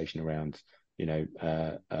conversation around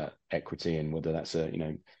equity, and whether that's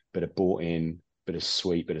a bit of bought in, bit of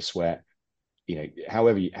sweet, bit of sweat,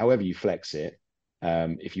 however you flex it,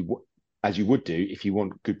 if you, as you would do if you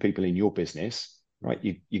want good people in your business, right?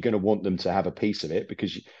 You're going to want them to have a piece of it,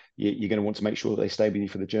 because you're going to want to make sure that they stay with you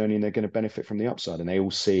for the journey, and they're going to benefit from the upside, and they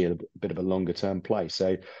all see a bit of a longer term play.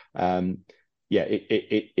 So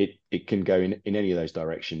it can go in any of those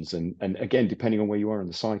directions, and again, depending on where you are in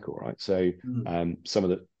the cycle, right? So some of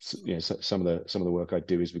the work I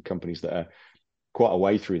do is with companies that are quite a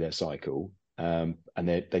way through their cycle, and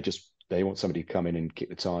they want somebody to come in and kick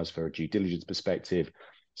the tires for a due diligence perspective,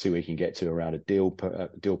 see where you can get to around a deal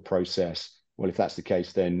process. Well, if that's the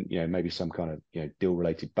case, then maybe some kind of deal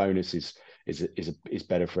related bonus is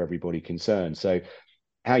better for everybody concerned. So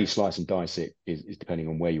how you slice and dice it is depending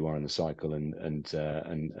on where you are in the cycle, and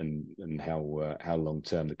how long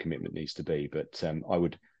term the commitment needs to be. But I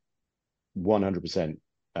would 100%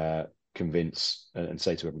 convince and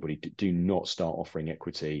say to everybody, do not start offering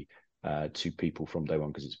equity to people from day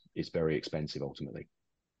one, because it's very expensive ultimately.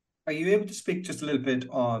 Are you able to speak just a little bit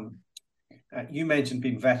on? You mentioned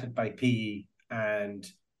being vetted by PE and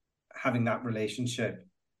having that relationship,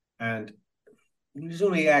 and there's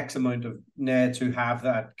only X amount of NEDs who have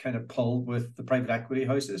that kind of pull with the private equity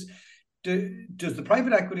houses. Does the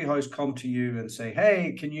private equity house come to you and say,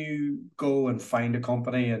 hey, can you go and find a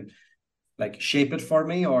company and like shape it for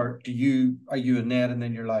me? Or are you a NED and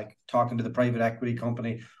then you're like talking to the private equity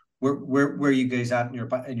company, where are you guys at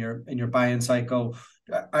in your buying cycle?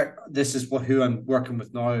 This is who I'm working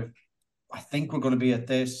with now. I think we're going to be at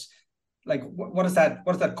this. Like, what does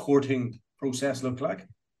that courting process look like?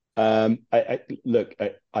 I'm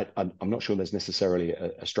not sure there's necessarily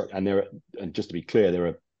a structure, and just to be clear, there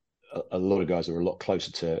are a lot of guys who are a lot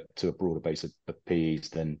closer to a broader base of PEs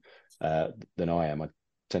than I am. I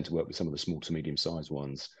tend to work with some of the small to medium sized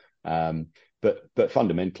ones, but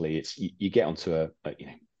fundamentally, it's you get onto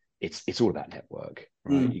it's all about network,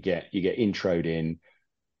 right? You get introed in.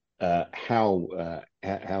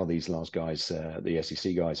 How these last guys, the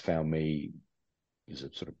SEC guys, found me is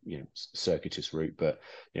a sort of circuitous route, but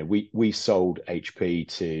we sold HP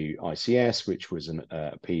to ICS, which was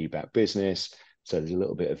a PE-backed business, so there's a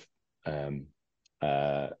little bit of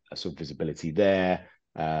a sort of visibility there.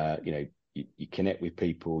 You connect with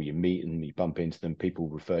people, you meet and you bump into them, people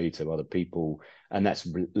refer you to other people, and that's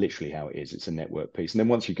literally how it is. It's a network piece. And then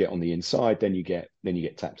once you get on the inside, then you get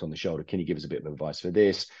tapped on the shoulder. Can you give us a bit of advice for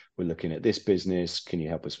this? We're looking at this business. Can you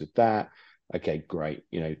help us with that? Okay, great.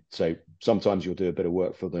 So sometimes you'll do a bit of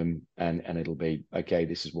work for them, and it'll be, okay,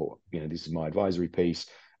 this is what, this is my advisory piece.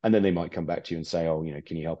 And then they might come back to you and say, oh,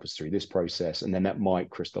 can you help us through this process? And then that might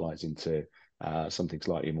crystallize into something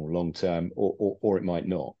slightly more long-term, or it might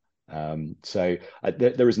not. So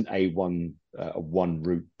there isn't a one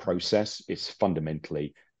route process. It's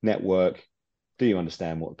fundamentally network. Do you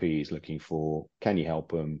understand what PE is looking for? Can you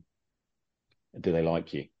help them? Do they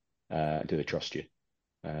like you? Do they trust you?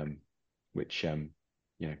 Which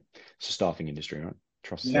it's a staffing industry, right?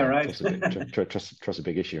 Trust a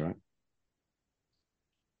big issue, right?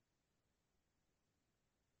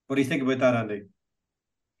 What do you think about that, Andy?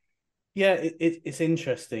 Yeah, it's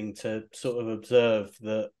interesting to sort of observe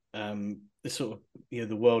that this sort of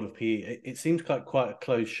the world of PE. It seems like quite a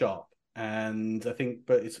closed shop, and I think,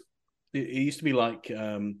 but it used to be like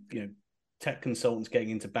tech consultants getting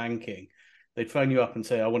into banking. They'd phone you up and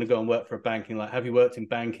say, I want to go and work for a banking. Like, have you worked in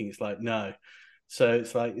banking? It's like, no. So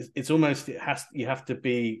it's like, it's almost, you have to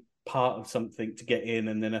be part of something to get in.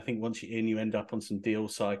 And then I think once you're in, you end up on some deal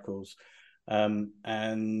cycles.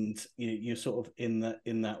 And you're sort of in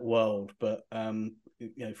that world. But, from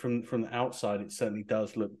the outside, it certainly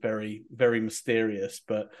does look very, very mysterious.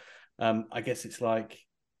 But I guess it's like,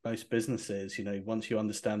 most businesses, once you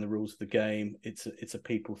understand the rules of the game, it's a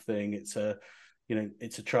people thing. It's a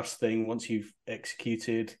trust thing. Once you've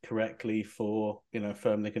executed correctly for, a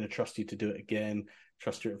firm, they're going to trust you to do it again,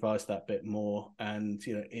 trust your advice that bit more. And,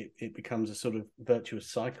 it becomes a sort of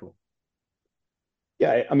virtuous cycle.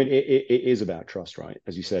 Yeah. I mean, it is about trust, right?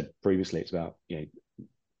 As you said previously, it's about,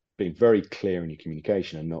 being very clear in your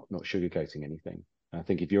communication and not sugarcoating anything. I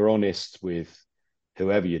think if you're honest with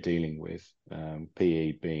whoever you're dealing with,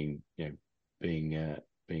 PE being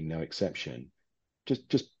no exception,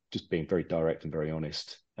 just being very direct and very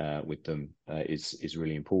honest with them is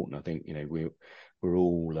really important. I think we're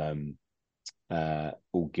all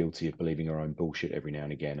guilty of believing our own bullshit every now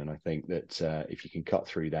and again, and I think that if you can cut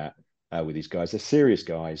through that with these guys, they're serious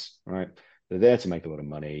guys, right? They're there to make a lot of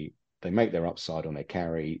money. They make their upside on their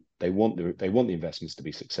carry. They want the investments to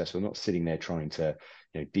be successful. They're not sitting there trying to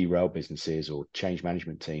derail businesses or change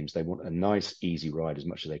management teams. They want a nice, easy ride as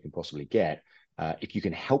much as they can possibly get. If you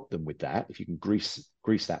can help them with that, if you can grease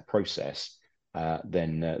that process,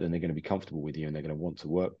 then they're going to be comfortable with you, and they're going to want to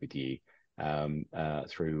work with you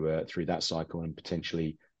through that cycle and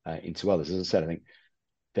potentially into others. As I said, I think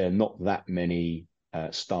there are not that many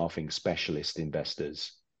staffing specialist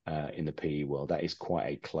investors in the PE world. That is quite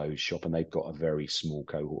a closed shop, and they've got a very small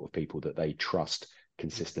cohort of people that they trust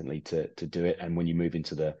consistently to do it. And when you move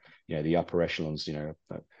into the upper echelons, I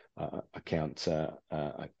count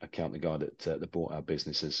the guy that bought our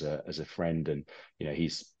business as a friend, and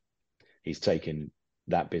he's taken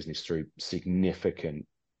that business through significant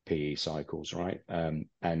PE cycles, right? And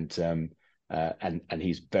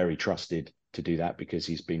he's very trusted to do that because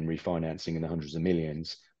he's been refinancing in the hundreds of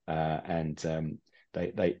millions, and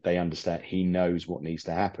they understand. He knows what needs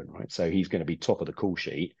to happen, right? So he's going to be top of the call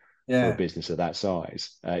sheet for a business of that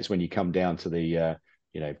size. It's when you come down to the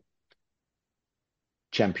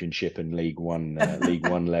Championship and League One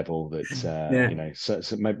level that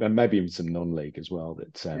so maybe even some non-league as well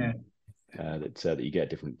that you get a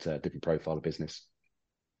different profile of business.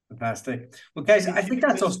 Fantastic. Well, guys, I think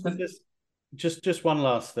that's us. Just one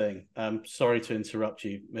last thing. Sorry to interrupt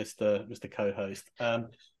you, Mr. Co-Host.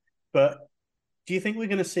 But do you think we're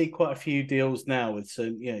going to see quite a few deals now with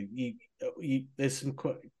some, there's some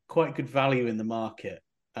quite good value in the market,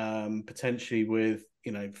 potentially with,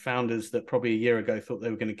 founders that probably a year ago thought they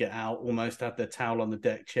were going to get out, almost had their towel on the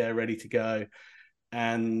deck chair ready to go.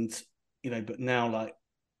 And, but now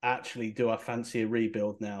actually, do I fancy a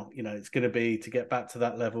rebuild now? It's going to be to get back to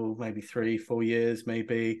that level, maybe 3-4 years,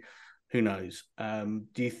 maybe, who knows?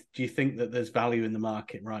 Do you think that there's value in the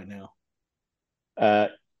market right now?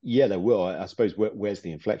 Yeah, there will. I suppose where's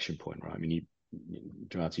the inflection point, right? I mean,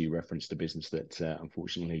 you referenced a business that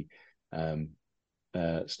unfortunately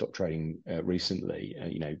stopped trading recently.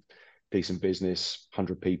 Decent business,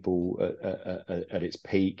 100 people at its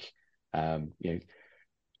peak.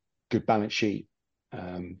 Good balance sheet,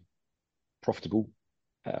 profitable,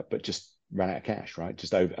 but just ran out of cash, right?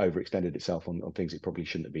 Just overextended itself on things it probably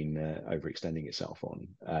shouldn't have been overextending itself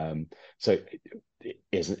on. So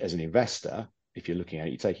as an investor, if you're looking at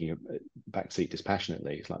it, you're taking a backseat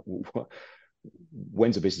dispassionately. It's like, well,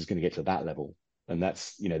 when's a business going to get to that level? And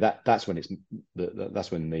that's when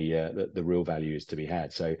that's when the real value is to be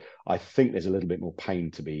had. So I think there's a little bit more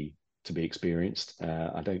pain to be experienced.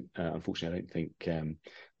 Unfortunately, I don't think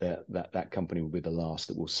that company will be the last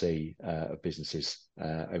that we'll see of businesses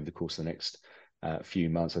over the course of the next few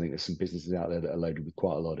months. I think there's some businesses out there that are loaded with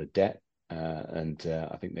quite a lot of debt. And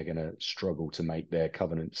I think they're going to struggle to make their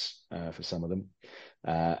covenants for some of them.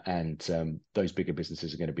 And those bigger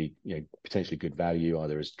businesses are going to be potentially good value,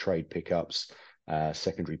 either as trade pickups,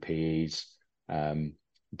 secondary PEs,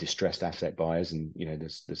 distressed asset buyers. And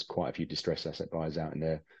there's quite a few distressed asset buyers out in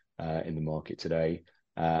there in the market today.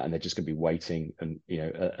 And they're just going to be waiting and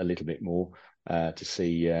a little bit more to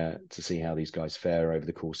see how these guys fare over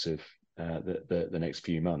the course of the next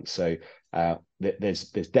few months. So there's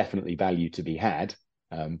definitely value to be had.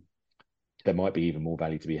 There might be even more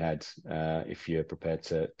value to be had if you're prepared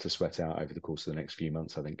to sweat out over the course of the next few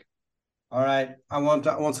months, I think. All right. I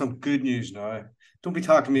want some good news now. Don't be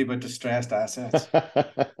talking to me about distressed assets.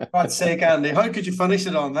 For God's sake, Andy, how could you finish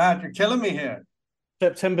it on that? You're killing me here.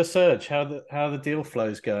 September surge, how the deal flow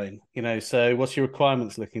is going, so what's your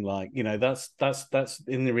requirements looking like? That's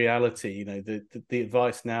in the reality, the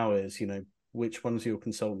advice now is, which ones of your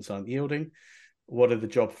consultants aren't yielding, what do the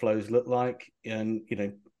job flows look like? And,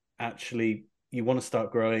 actually you want to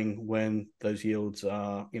start growing when those yields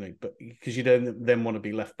are, but because you don't then want to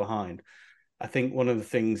be left behind. I think one of the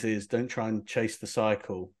things is don't try and chase the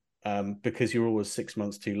cycle because you're always 6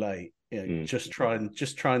 months too late. Just try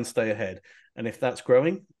and stay ahead. And if that's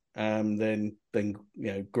growing, then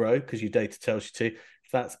grow because your data tells you to.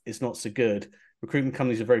 If it's not so good, recruitment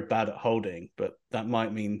companies are very bad at holding, but that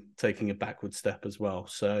might mean taking a backward step as well.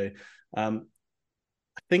 So I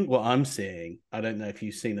think what I'm seeing, I don't know if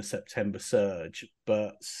you've seen a September surge,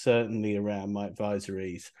 but certainly around my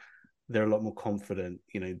advisories, they're a lot more confident.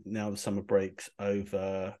 Now the summer break's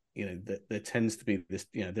over, there tends to be this,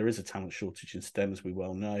 there is a talent shortage in STEM, as we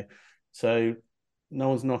well know. So no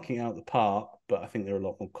one's knocking out the park, but I think they're a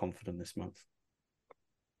lot more confident this month.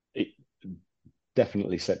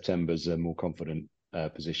 Definitely September's a more confident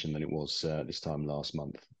position than it was this time last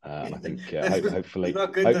month. And I think hopefully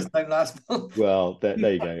not good this time last month. Well, there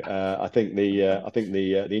you go. I think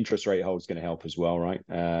the interest rate hold is going to help as well, right?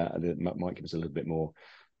 It might give us a little bit more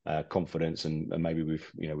confidence, and maybe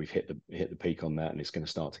we've hit the peak on that, and it's going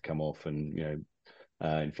to start to come off, and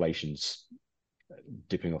inflation's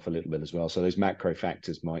dipping off a little bit as well. So those macro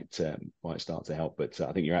factors might start to help. But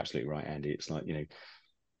I think you're absolutely right, Andy. It's like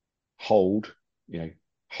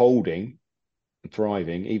holding and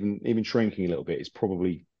thriving, even shrinking a little bit is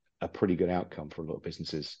probably a pretty good outcome for a lot of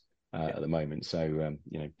businesses at the moment. So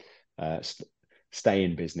stay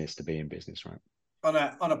in business to be in business, right?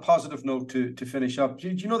 On a positive note to finish up, do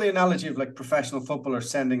you know the analogy of like professional footballers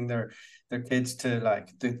sending their kids to like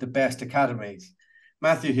the best academies?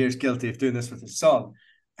 Mathew here is guilty of doing this with his son.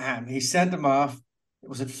 He sent him off.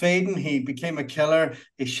 Was it Faden? He became a killer.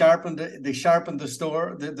 They sharpened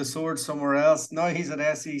the sword somewhere else. Now he's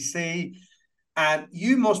at SEC. And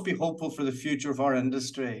you must be hopeful for the future of our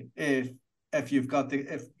industry if you've got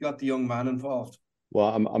the young man involved. Well,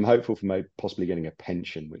 I'm hopeful for possibly getting a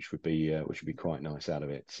pension, which would be quite nice out of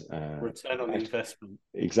it. Return on investment.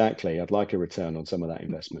 Exactly, I'd like a return on some of that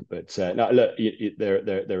investment. But no, look,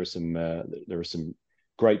 there are some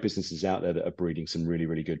great businesses out there that are breeding some really,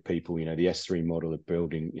 really good people. The S3 model of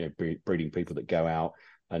building, breeding people that go out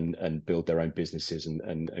and build their own businesses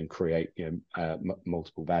and create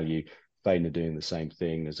multiple value. Bain are doing the same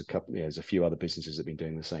thing. There's a few other businesses that have been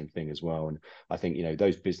doing the same thing as well. And I think,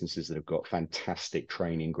 those businesses that have got fantastic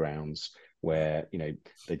training grounds where,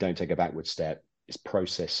 they don't take a backward step, it's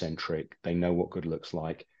process centric, they know what good looks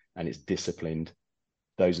like, and it's disciplined.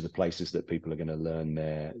 Those are the places that people are going to learn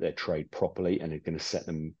their trade properly, and are going to set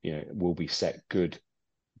them, will be set good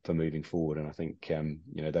for moving forward. And I think,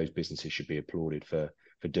 those businesses should be applauded for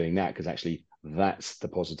doing that, because actually that's the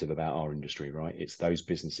positive about our industry, right? It's those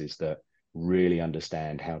businesses that really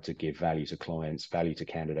understand how to give value to clients, value to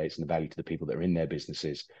candidates, and the value to the people that are in their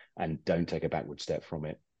businesses, and don't take a backward step from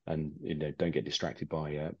it, and don't get distracted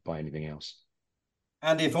by anything else.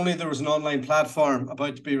 Andy, if only there was an online platform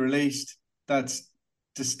about to be released that's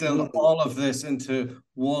distilled all of this into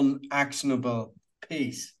one actionable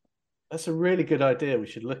piece. That's a really good idea. We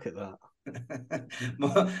should look at that.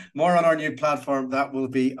 More on our new platform that will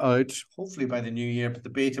be out hopefully by the new year, but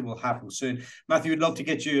the beta will happen soon. Mathew, we'd love to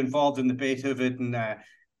get you involved in the beta of it, and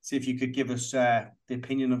see if you could give us the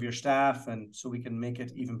opinion of your staff, and so we can make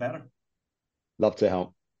it even better. Love to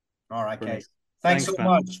help. All right, guys. Thanks so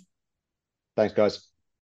much. Thanks, guys.